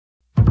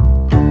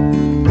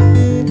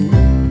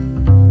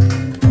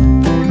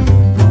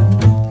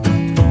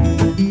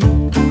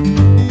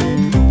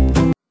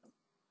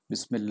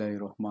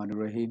বিসমিল্লাহির রহমানির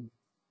রহিম।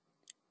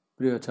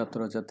 প্রিয়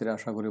ছাত্রছাত্রীরা,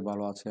 আশা করি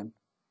ভালো আছেন।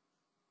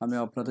 আমি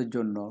আপনাদের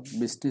জন্য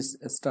বিজনেস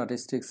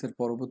স্ট্যাটিস্টিক্সের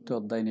পরবর্তী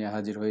অধ্যায় নিয়ে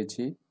হাজির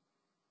হয়েছি।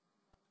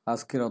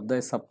 আজকের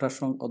অধ্যায়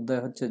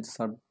হচ্ছে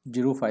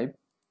 05,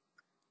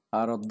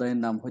 আর অধ্যায়ের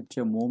নাম হচ্ছে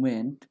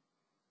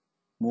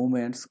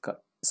মুভমেন্টস,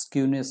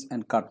 স্কিউনেস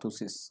অ্যান্ড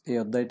কার্টোসিস। এই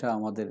অধ্যায়টা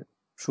আমাদের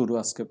শুরু,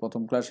 আজকে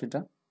প্রথম ক্লাস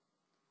এটা।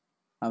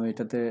 আমি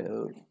এটাতে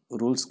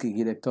রুলস কী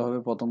কী দেখতে হবে,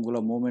 প্রথমগুলো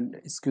মুভমেন্ট,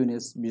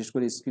 স্কিউনেস, বিশেষ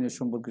করে স্কিউনেস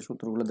সম্পর্কে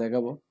সূত্রগুলো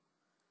দেখাবো।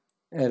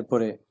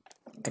 এরপরে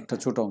একটা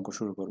ছোট অঙ্ক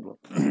শুরু করব।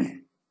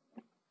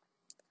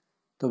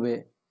 তবে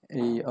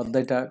এই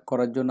অধ্যায়টা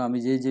করার জন্য আমি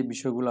যে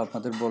বিষয়গুলো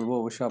আপনাদের বলবো,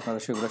 অবশ্যই আপনারা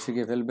সেগুলো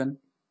শিখে ফেলবেন।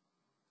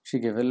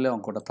 শিখে ফেললে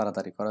অঙ্কটা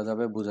তাড়াতাড়ি করা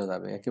যাবে, বোঝা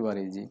যাবে, একেবারে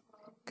ইজি।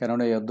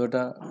 কেননা এই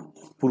অধ্যায়টা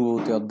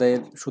পূর্ববর্তী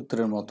অধ্যায়ের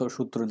সূত্রের মতো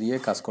সূত্র দিয়ে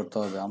কাজ করতে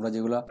হবে। আমরা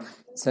যেগুলো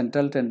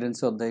সেন্ট্রাল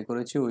টেন্ডেন্সি অধ্যায়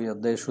করেছি, ওই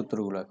অধ্যায়ের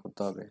সূত্রগুলো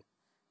করতে হবে।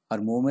 আর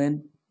মুভমেন্ট,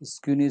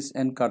 স্কিউনেস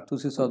অ্যান্ড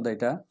কার্টোসিস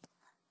অধ্যায়টা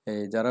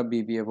যারা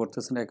বিবিএ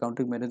করতেছেন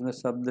অ্যাকাউন্টিং ম্যানেজমেন্ট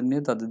সাবজেক্ট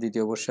নিয়ে, তাদের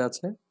দ্বিতীয় বর্ষে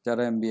আছে।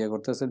 যারা এমবিএ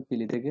করতেছেন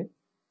পিলি থেকে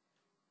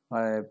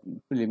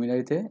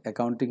প্রিলিমিনারিতে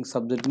অ্যাকাউন্টিং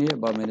সাবজেক্ট নিয়ে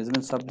বা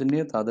ম্যানেজমেন্ট সাবজেক্ট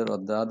নিয়ে, তাদেরও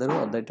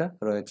অধ্যায়টা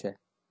রয়েছে।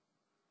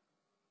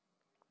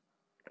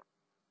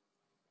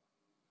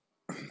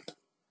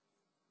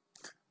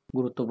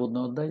 গুরুত্বপূর্ণ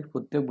অধ্যায়,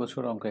 প্রত্যেক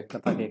বছর অঙ্ক একটা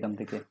থাকে, এখান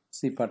থেকে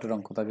সি পার্টের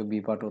অঙ্ক থাকে, বি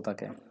পার্টও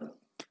থাকে।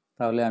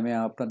 তাহলে আমি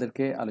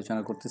আপনাদেরকে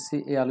আলোচনা করতেছি।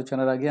 এই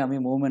আলোচনার আগে আমি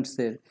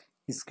মুভমেন্টসের,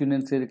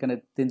 স্কিউনেসের এখানে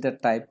তিনটা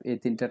টাইপ, এই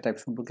তিনটা টাইপ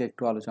সম্পর্কে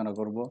একটু আলোচনা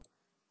করব।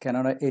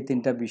 কেননা এই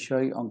তিনটা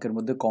বিষয় অঙ্কের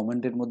মধ্যে,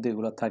 কমেন্টের মধ্যে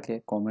এগুলো থাকে,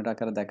 কমেন্ট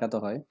আকারে দেখাতে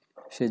হয়।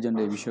 সেই জন্য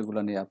এই বিষয়গুলো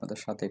নিয়ে আপনাদের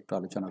সাথে একটু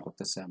আলোচনা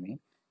করতেছি আমি,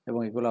 এবং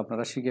এগুলো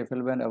আপনারা শিখে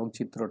ফেলবেন এবং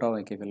চিত্রটাও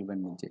এঁকে ফেলবেন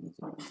নিজে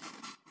নিজে।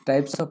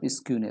 Types of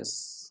skewness.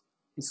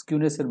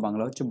 স্কিউনেসের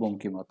বাংলা হচ্ছে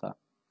বঙ্কিমতা।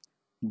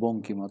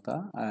 বঙ্কিমতা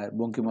আর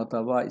বঙ্কিমতা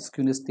বা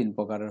স্কিউনেস তিন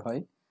প্রকারের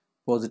হয়: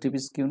 positive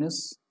skewness,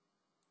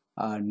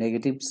 R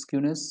negative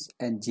skewness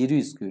and zero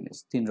skewness.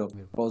 তিন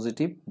রকমের: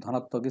 পজিটিভ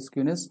ধনাত্মক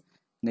স্কিউনেস,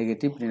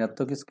 নেগেটিভ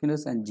ঋণাত্মক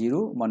স্কিউনেস অ্যান্ড জিরো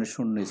মানে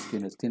শূন্য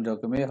স্কিউনেস। তিন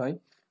রকমের হয়।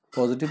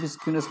 পজিটিভ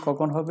স্কিউনেস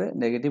কখন হবে,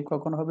 নেগেটিভ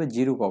কখন হবে,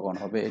 জিরো কখন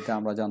হবে, এটা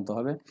আমরা জানতে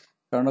হবে।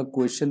 কারণ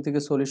কোয়েশ্চেন থেকে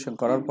সলিউশন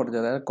করার পর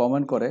যারা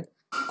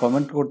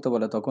কমেন্ট করতে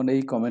বলে, তখন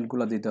এই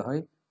কমেন্টগুলো দিতে হয়।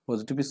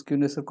 পজিটিভ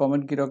স্কিউনেসের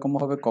কমেন্ট কীরকম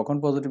হবে, কখন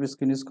পজিটিভ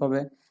স্কিউনেস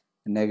হবে,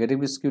 নেগেটিভ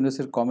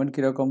স্কিউনেসের কমেন্ট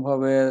কীরকম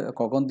হবে,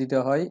 কখন দিতে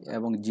হয়,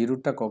 এবং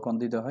জিরোটা কখন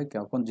দিতে হয়,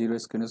 কখন জিরো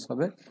স্কিউনেস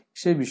হবে,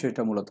 সেই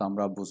বিষয়টা মূলত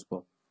আমরা বুঝবো।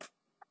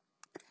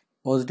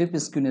 পজিটিভ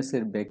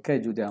স্কিউনেসের ব্যাখ্যায়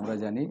যদি আমরা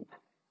জানি,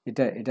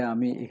 এটা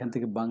আমি এখান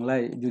থেকে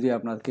বাংলায় যদি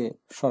আপনাকে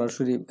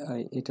সরাসরি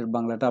এটার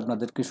বাংলাটা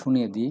আপনাদেরকে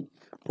শুনিয়ে দিই।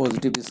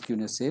 পজিটিভ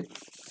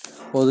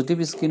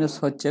স্কিউনেস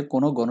হচ্ছে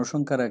কোনো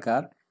গণসংখ্যা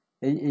রেখার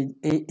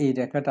এই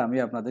রেখাটা আমি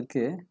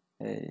আপনাদেরকে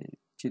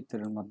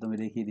চিত্রের মাধ্যমে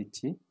দেখিয়ে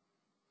দিচ্ছি।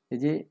 এই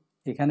যে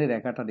এখানে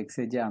রেখাটা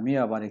দেখছে, যে আমি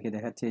আবার এঁকে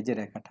দেখাচ্ছি, এই যে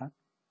রেখাটা,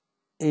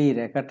 এই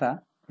রেখাটা,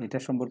 এটা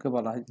সম্পর্কে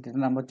বলা হয়, এটার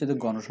নাম হচ্ছে যে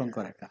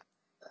গণসংখ্যা রেখা।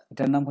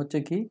 এটার নাম হচ্ছে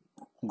কি,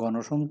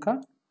 গণসংখ্যা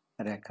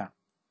রেখা।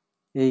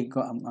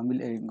 আমি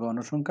এই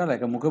গণসংখ্যা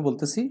রেখা মুখে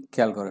বলতেছি,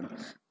 খেয়াল করেন।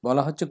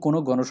 বলা হচ্ছে কোনো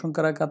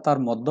গণসংখ্যা রেখা তার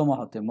মধ্যমা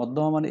হতে,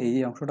 মধ্যমা মানে এই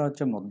অংশটা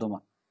হচ্ছে মধ্যমা,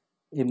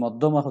 এই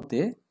মধ্যমা হতে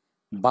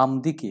বাম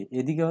দিকে,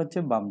 এদিকে হচ্ছে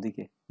বাম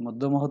দিকে,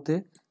 মধ্যমা হতে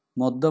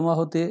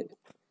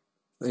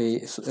এই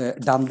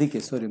ডান দিকে,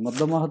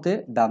 মধ্যমা হতে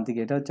ডান দিকে,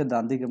 এটা হচ্ছে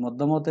ডান দিকে,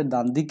 মধ্যমা হতে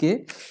ডান দিকে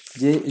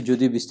যে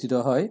যদি বিস্তৃত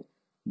হয়,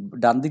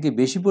 ডান দিকে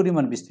বেশি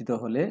পরিমাণ বিস্তৃত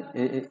হলে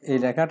এই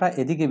রেখাটা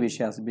এদিকে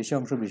বেশি আছে, বেশি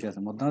অংশ বেশি আছে,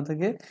 মধ্যমা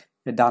থেকে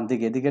ডান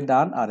দিকে, এদিকে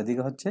ডান আর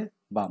এদিকে হচ্ছে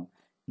বাম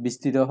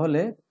বিস্তৃত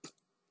হলে,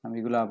 আমি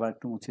এগুলো আবার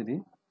একটু মুছে দিই।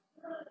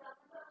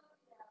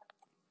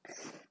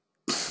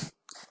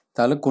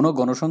 তাহলে কোনো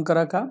গণসংখ্যা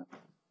রেখা,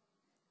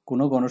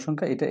 কোনো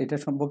গণসংখ্যা, এটা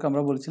সম্পর্কে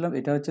আমরা বলছিলাম,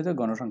 এটা হচ্ছে যে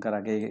গণসংখ্যা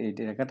রেখা, এই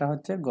রেখাটা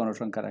হচ্ছে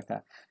গণসংখ্যা রেখা।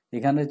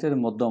 এখানে হচ্ছে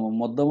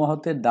মধ্যমা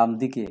হতে ডান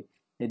দিকে,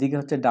 এদিকে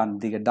হচ্ছে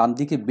ডান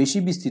দিকে বেশি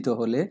বিস্তৃত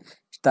হলে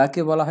তাকে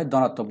বলা হয়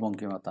ধনাত্মক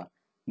বঙ্কিমতা।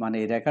 মানে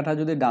এই রেখাটা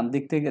যদি ডান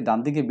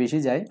দিকে বেশি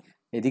যায়,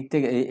 এদিক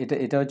থেকে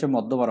এটা হচ্ছে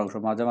মধ্যমার অংশ,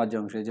 মাঝামাঝি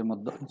অংশ,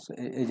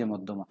 এই যে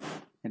মধ্যমা,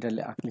 এটা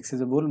লিখছে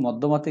যে ভুল,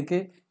 মধ্যমা থেকে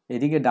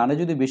এদিকে ডানে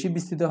যদি বেশি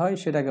বিস্তৃত হয়,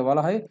 সেটাকে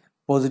বলা হয়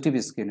পজিটিভ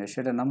স্কিউনেস,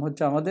 সেটার নাম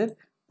হচ্ছে আমাদের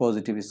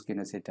পজিটিভ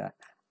স্কিউনেস এটা।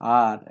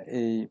 আর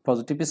এই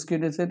পজিটিভ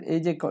স্কিউনেসের এই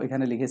যে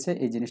এখানে লিখেছে,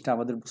 এই জিনিসটা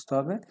আমাদের বুঝতে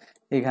হবে।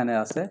 এখানে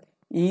আছে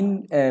in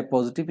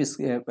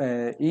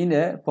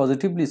a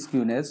positively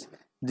skewness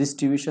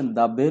distribution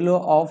the value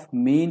of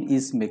mean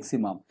is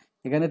maximum.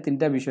 এখানে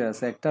তিনটা বিষয়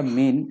আছে। একটা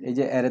মিন, এই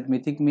যে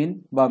অ্যারিথমেটিক মিন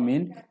বা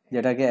মিন,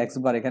 যেটাকে এক্স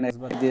বার এখানে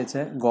দিয়েছে,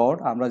 গড়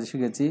আমরা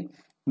শিখেছি।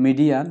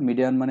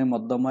 মিডিয়ান মানে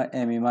মধ্যমা,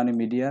 এমই মানে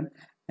মিডিয়ান,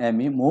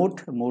 এমই মোড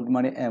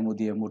মানে এমও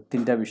দিয়ে মোড,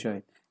 তিনটা বিষয়,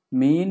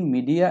 মিন,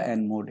 মিডিয়া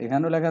অ্যান্ড মোড।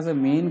 এখানেও লেখা আছে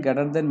মিন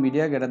greater than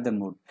media greater than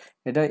mode.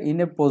 এটা in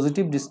a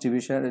positive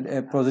distribution,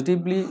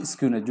 positively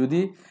skewness,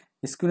 যদি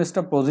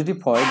স্কিউনেসটা পজিটিভ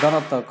হয়,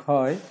 ধনাত্মক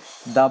হয়,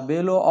 the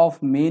value of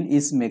mean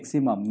is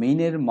maximum,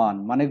 মিনের মান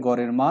মানে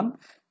গড়ের মান,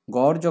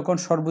 গড় যখন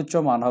সর্বোচ্চ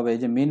মান হবে, এই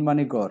যে মিন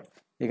মানে গড়,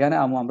 এখানে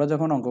আমরা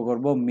যখন অঙ্ক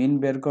করব, মিন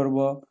বের করব,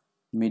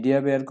 মিডিয়া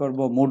বের করব,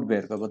 মোড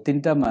বের করব,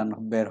 তিনটা মান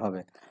বের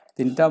হবে।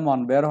 তিনটা মান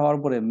বের হওয়ার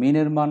পরে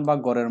মিনের মান বা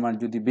গড়ের মান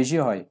যদি বেশি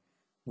হয়,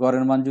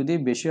 গড়ের মান যদি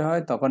বেশি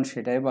হয় তখন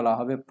সেটাই বলা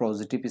হবে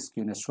পজিটিভ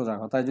স্কিউনেস। সোজা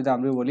কথায় যদি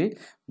আমরা বলি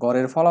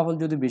গড়ের ফলাফল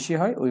যদি বেশি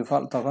হয় ওই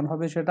ফল তখন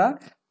হবে সেটা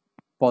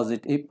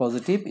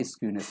পজিটিভ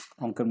স্কিউনেস।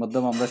 অঙ্কের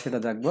মাধ্যমে আমরা সেটা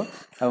দেখব।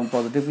 এবং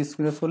পজিটিভ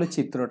স্কিউনেস হলে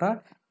চিত্রটা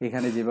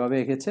এখানে যেভাবে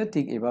এঁকেছে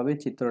ঠিক এভাবে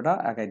চিত্রটা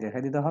একাই দেখা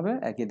দিতে হবে,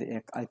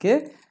 একে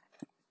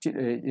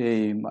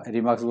এই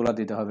রিমার্কসগুলো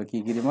দিতে হবে। কি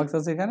কি রিমার্কস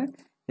আছে এখানে?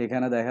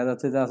 এখানে দেখা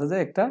যাচ্ছে যে আছে যে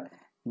একটা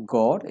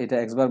গড়, এটা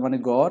এক্স বার মানে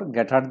গড়,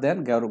 গ্রেটার দেন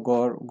গড়,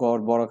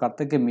 গড় বড় কার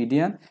থেকে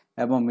মিডিয়ান,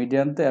 এবং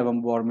মিডিয়ান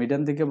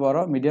থেকে বড়,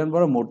 মিডিয়ান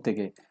বড় মোড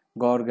থেকে,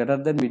 গড় greater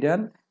than median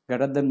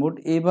greater than mode,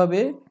 এইভাবে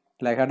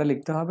লেখাটা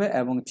লিখতে হবে।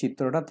 এবং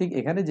চিত্রটা ঠিক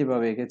এখানে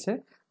যেভাবে এঁকেছে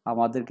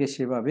আমাদেরকে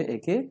সেভাবে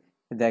এঁকে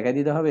দেখাই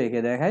দিতে হবে।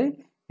 এঁকে দেখাই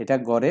এটা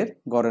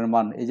গড়ের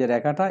মান, এই যে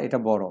রেখাটা এটা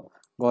বড়,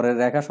 গড়ের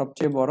রেখা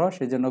সবচেয়ে বড়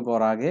সেজন্য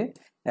গড় আগে,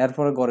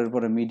 এরপরে গড়ের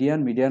পরে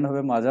মিডিয়ান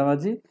হবে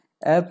মাঝামাঝি,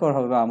 এরপর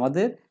হবে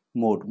আমাদের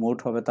মোট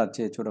হবে তার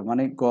চেয়ে ছোট,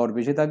 মানে গড়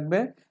বেশি থাকবে,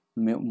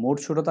 মোট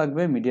ছোট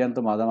থাকবে, মিডিয়ান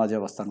তো মাঝামাঝি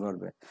অবস্থান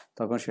করবে,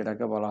 তখন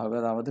সেটাকে বলা হবে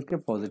আমাদেরকে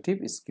পজিটিভ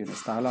স্কিউনেস।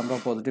 তাহলে আমরা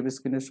পজিটিভ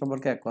স্কিউনেস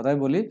সম্পর্কে এক কথায়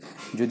বলি,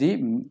 যদি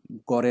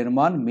গড়ের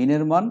মান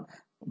মিনের মান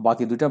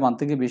বাকি দুটা মান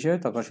থেকে বেশি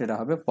হয় তখন সেটা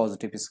হবে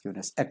পজিটিভ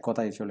স্কিউনেস। এক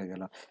কথায় চলে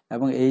গেল।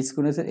 এবং এই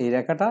স্কিউনেসের এই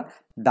রেখাটা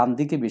ডান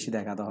দিকে বেশি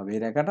দেখাতে হবে,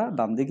 এই রেখাটা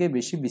ডান দিকে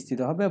বেশি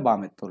বিস্তৃত হবে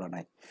বামের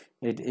তুলনায়।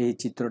 এই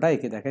চিত্রটা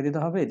একে দেখাই দিতে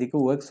হবে, এদিকে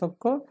ওএক্স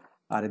অক্ষ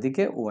আর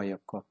এদিকে ওয়াই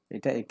অক্ষ,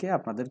 এটা একে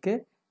আপনাদেরকে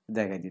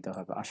দেখাই দিতে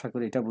হবে। আশা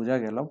করি এটা বোঝা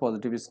গেল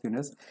পজিটিভ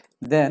স্কিউনেস।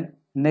 দেন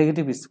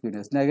নেগেটিভ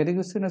স্কিউনেস। নেগেটিভ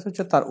স্কিউনেস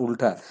হচ্ছে তার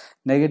উল্টা।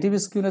 নেগেটিভ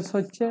স্কিউনেস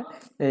হচ্ছে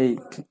এই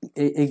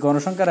এই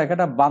গণসংখ্যা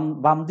রেখাটা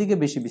বাম দিকে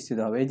বেশি বিস্তৃত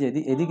হবে, এই যে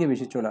এদিকে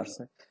বেশি চলে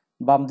আসছে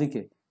বাম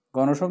দিকে।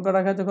 গণসংখ্যা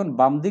রেখা যখন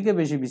বাম দিকে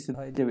বেশি বিস্তৃত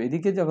হয়, যে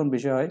এদিকে যখন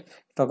বেশি হয়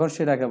তখন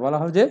সেটাকে বলা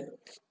হয় যে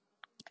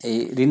এই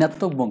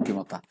ঋণাত্মক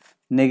বঙ্কিমতা,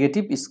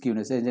 নেগেটিভ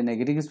স্কিউনেস। এই যে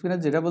নেগেটিভ স্কিউনেস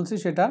যেটা বলছি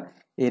সেটা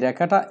এই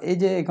রেখাটা, এই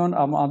যে এখন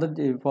আমাদের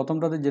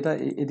প্রথমটাতে যেটা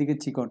এদিকে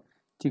চিকন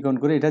চিকন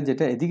করে এটা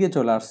যেটা এদিকে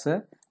চলে আসছে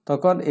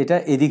তখন এটা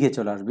এদিকে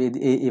চলে আসবে,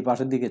 এই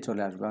পাশের দিকে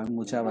চলে আসবে। আমি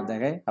মুছে আবার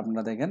দেখাই,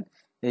 আপনারা দেখেন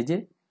এই যে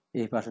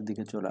এই পাশের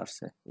দিকে চলে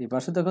আসছে, এই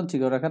পাশে যখন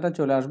চিকন রেখাটা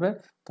চলে আসবে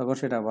তখন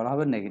সেটা বলা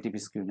হবে নেগেটিভ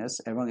স্কিউনেস,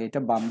 এবং এটা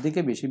বাম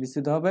দিকে বেশি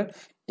বিস্তৃত হবে।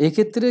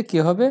 এক্ষেত্রে কি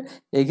হবে?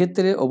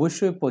 এক্ষেত্রে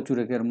অবশ্যই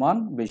প্রচুরকের মান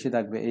বেশি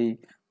থাকবে, এই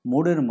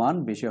মোডের মান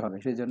বেশি হবে।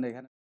 সেই জন্য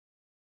এখানে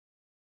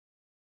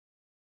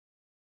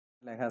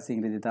লেখা আছে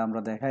ইংরেজিতে,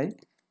 আমরা দেখাই।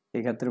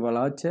 এক্ষেত্রে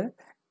বলা হচ্ছে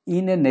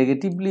in a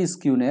negatively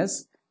skewness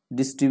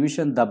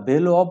distribution the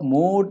value of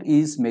mode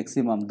is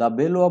maximum. The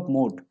value of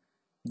mode,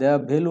 the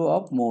value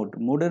of mode,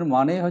 মোডের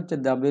মানে হচ্ছে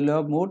the value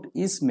of mode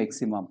is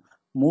maximum,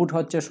 mode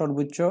হচ্ছে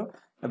সর্বোচ্চ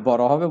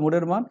বড় হবে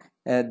মোডের মান,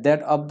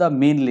 that of the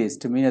main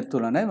list, মেইনের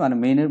তুলনায়, মানে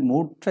মেইনের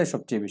মোডটাই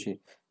সবচেয়ে বেশি।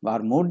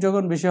 আর মোড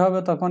যখন বেশি হবে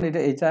তখন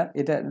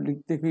এটা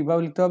লিখতে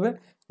কীভাবে লিখতে হবে?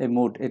 এই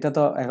মোড, এটা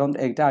তো এখন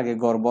এটা আগে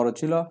গড় বড়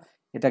ছিল,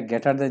 এটা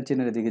গ্রেটার দেন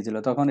চিহ্নের দিকে ছিল,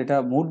 তখন এটা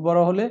মোট বড়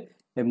হলে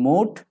এই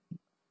মোট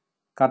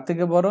কার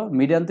থেকে বড়,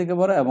 মিডিয়ান থেকে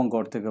বড় এবং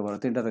গড় থেকে বড়,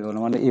 তিনটা থেকে বড়,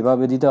 মানে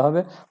এভাবে দিতে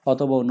হবে।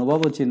 অথবা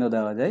অন্যভাবে চিহ্ন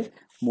দেওয়া যায়,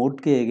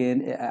 মোটকে এগেন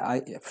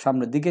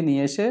সামনের দিকে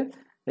নিয়ে এসে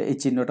এই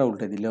চিহ্নটা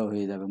উল্টে দিলেও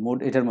হয়ে যাবে। মোট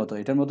এটার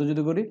মতো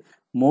যদি করি,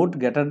 মোট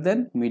greater than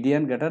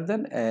median greater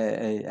than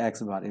x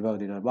bar, এভাবে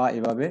দিতে হবে। বা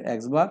এভাবে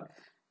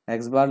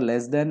x bar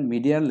less than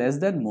median less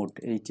than মোট,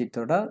 এই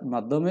চিত্রটার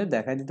মাধ্যমে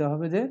দেখা দিতে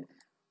হবে যে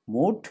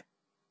মোট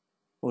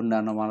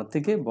অন্যান্য মানের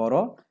থেকে বড়,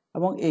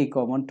 এবং এই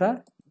কমনটা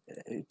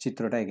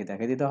চিত্রটা এঁকে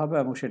দেখা দিতে হবে,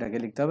 এবং সেটাকে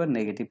লিখতে হবে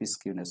নেগেটিভ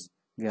স্কিউনেস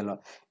গেল।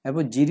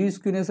 এবং জিরো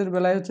স্কিউনেসের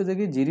বেলায় হচ্ছে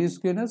দেখি জিরো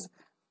স্কিউনেস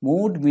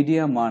মোড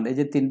মিডিয়াম মান, এই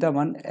যে তিনটা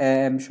মান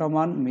এম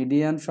সমান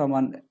মিডিয়ান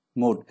সমান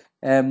মোড,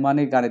 এম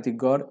মানে গাণিতিক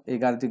গড়, এই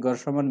গাণিতিক গড়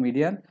সমান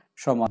মিডিয়ান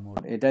সমান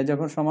মোড, এটাই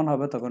যখন সমান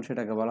হবে তখন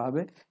সেটাকে বলা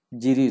হবে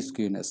জিরো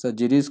স্কিউনেস। তো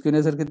জিরো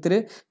স্কিউনেসের ক্ষেত্রে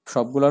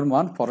সবগুলোর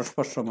মান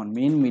পরস্পর সমান,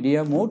 মিন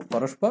মিডিয়াম মোড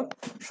পরস্পর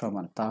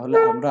সমান। তাহলে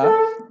আমরা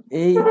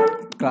এই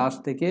ক্লাস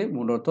থেকে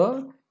মূলত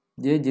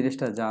যে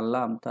জিনিসটা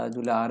জানলাম তা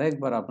যদি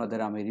আরেকবার আপনাদের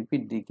আমি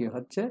রিপিট দিই, কি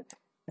হচ্ছে,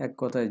 এক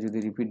কথায় যদি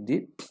রিপিট দিই,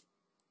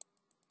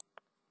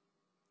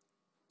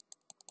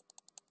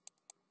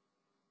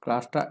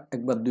 ক্লাসটা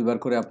একবার দুইবার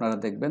করে আপনারা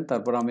দেখবেন,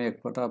 তারপর আমি এক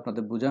কথা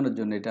আপনাদের বোঝানোর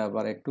জন্য এটা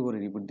আবার একটু করে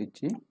রিপিট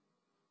দিচ্ছি।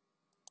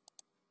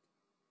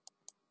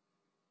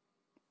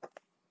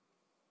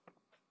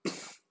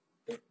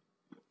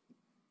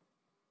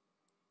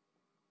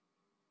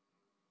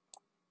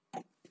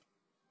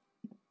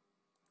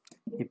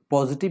 এই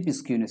পজিটিভ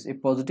স্কিউনেস, এই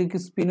পজিটিভ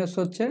স্কিউনেস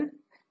হচ্ছে,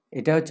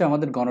 এটা হচ্ছে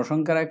আমাদের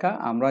গণসংখ্যা রেখা,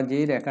 আমরা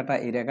যেই রেখাটা,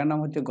 এই রেখার নাম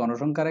হচ্ছে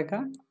গণসংখ্যা রেখা।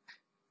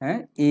 হ্যাঁ,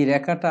 এই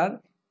রেখাটার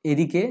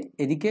এদিকে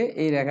এদিকে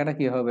এই রেখাটা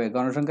কি হবে,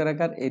 গণসংখ্যা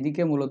রেখার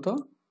এদিকে মূলত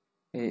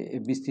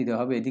বিস্তৃত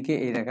হবে, এদিকে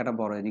এই রেখাটা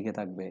বড়, এদিকে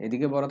থাকবে,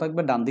 এদিকে বড়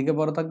থাকবে, ডান দিকে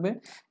বড় থাকবে,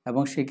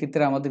 এবং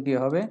সেক্ষেত্রে আমাদের কি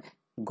হবে,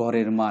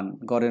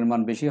 গড়ের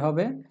মান বেশি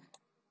হবে,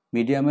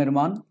 মিডিয়ামের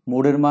মান,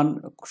 মোডের মান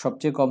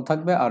সবচেয়ে কম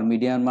থাকবে, আর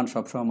মিডিয়ান মান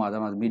সবসময়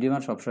মাঝামাঝি, মিডিয়াম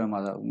মান সবসময়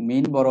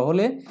মিন বড়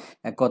হলে,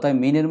 এক কথায়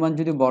মিনের মান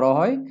যদি বড়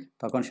হয়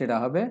তখন সেটা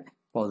হবে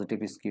পজিটিভ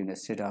স্কিউনেস,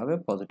 সেটা হবে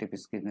পজিটিভ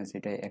স্কিউনেস,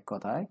 এটাই এক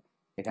কথায়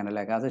এখানে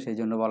লেখা আছে। সেই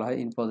জন্য বলা হয়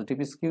in positive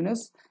skewness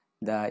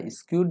the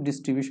skewed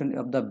distribution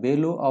of the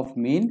value of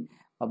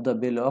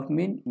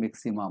mean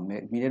maximum,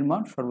 মিনের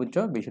মান সর্বোচ্চ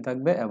বেশি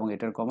থাকবে, এবং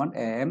এটার কমান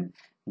M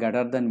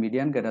greater than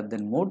median, greater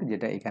than mode,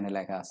 যেটা এখানে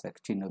লেখা আছে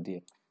চিহ্ন দিয়ে।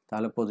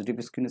 তাহলে পজিটিভ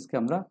স্কিউনেসকে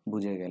আমরা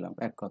বুঝে গেলাম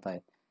এক কথায়।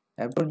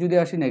 এরপর যদি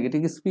আসি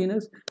নেগেটিভ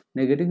স্কিউনেস,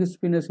 নেগেটিভ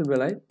স্কিউনেসের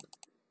বেলায়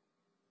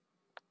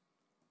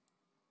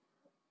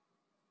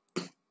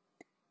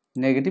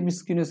নেগেটিভ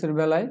স্কিউনেসের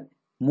বেলায়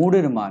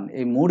মুডের মান,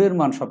 এই মুডের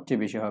মান সবচেয়ে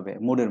বেশি হবে।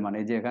 মুডের মান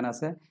এই যে এখানে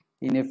আছে,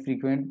 in a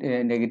frequent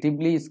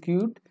negatively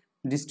skewed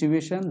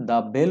distribution the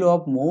value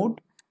of mood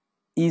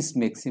is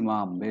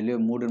maximum, value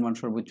মুডের মান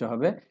সর্বোচ্চ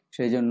হবে।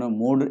 সেই জন্য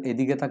মুড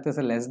এদিকে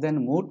থাকতেছে লেস দেন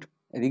মুড,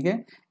 এদিকে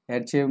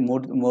এর চেয়ে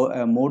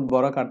মুড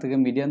বড় কার থেকে,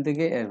 মিডিয়ান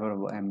থেকে, এরপর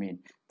মিন।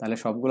 তাহলে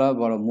সবগুলা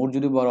বড়, মুড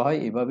যদি বড় হয়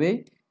এভাবেই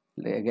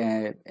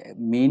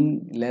মিন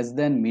less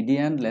than,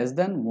 median less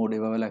than, mood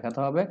এভাবে লেখাতে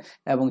হবে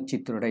এবং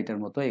চিত্রটা এটার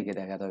মতো এঁকে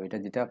দেখাতে হবে, এটা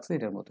যেটা আছে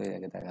এটার মতো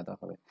এঁকে দেখাতে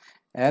হবে।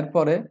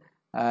 এরপরে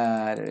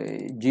আর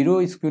জিরো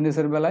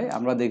স্কিউনেসের বেলায়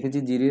আমরা দেখেছি,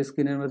 জিরো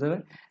স্কিউনের ভেতরে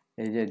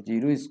এই যে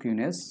জিরো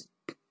স্কিউনেস,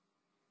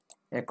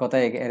 এক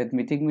কথায়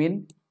অ্যারিথমেটিক মিন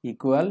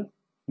ইকুয়াল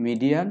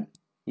মিডিয়ান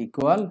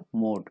ইকুয়াল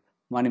মোড,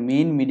 মানে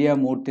মিন মিডিয়া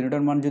মোড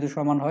তিনটার মান যদি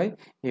সমান হয়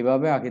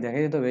এভাবে আঁকে দেখা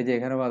দিতে হবে, যে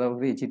এখানে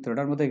বাঁধাকপি এই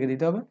চিত্রটার মতো এঁকে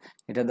দিতে হবে।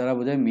 এটা দ্বারা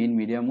বোঝায় মিন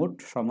মিডিয়া মোড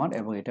সমান,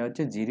 এবং এটা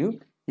হচ্ছে জিরো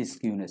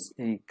স্কিউনেস।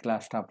 এই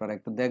ক্লাসটা আপনারা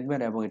একটু দেখবেন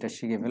এবং এটা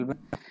শিখে ফেলবেন।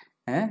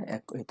 হ্যাঁ,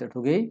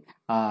 এতটুকুই।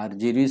 আর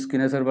জিরো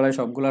স্কিউনেসের বেলায়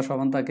সবগুলা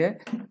সমান থাকে।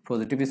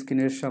 পজিটিভ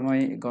স্কিউনেসের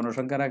সময়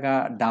গণসংখ্যার আঁকা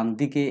ডান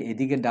দিকে,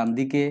 এদিকে ডান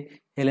দিকে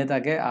হেলে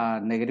থাকে, আর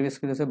নেগেটিভ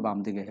স্কিউনেসের বাম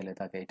দিকে হেলে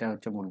থাকে। এটা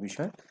হচ্ছে মূল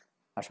বিষয়।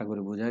 আশা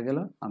করি বোঝা গেল।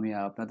 আমি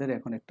আপনাদের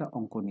এখন একটা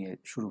অঙ্ক নিয়ে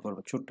শুরু করব,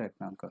 ছোট্ট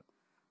একটা অঙ্ক।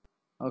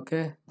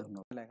 ওকে,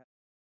 ধন্যবাদ।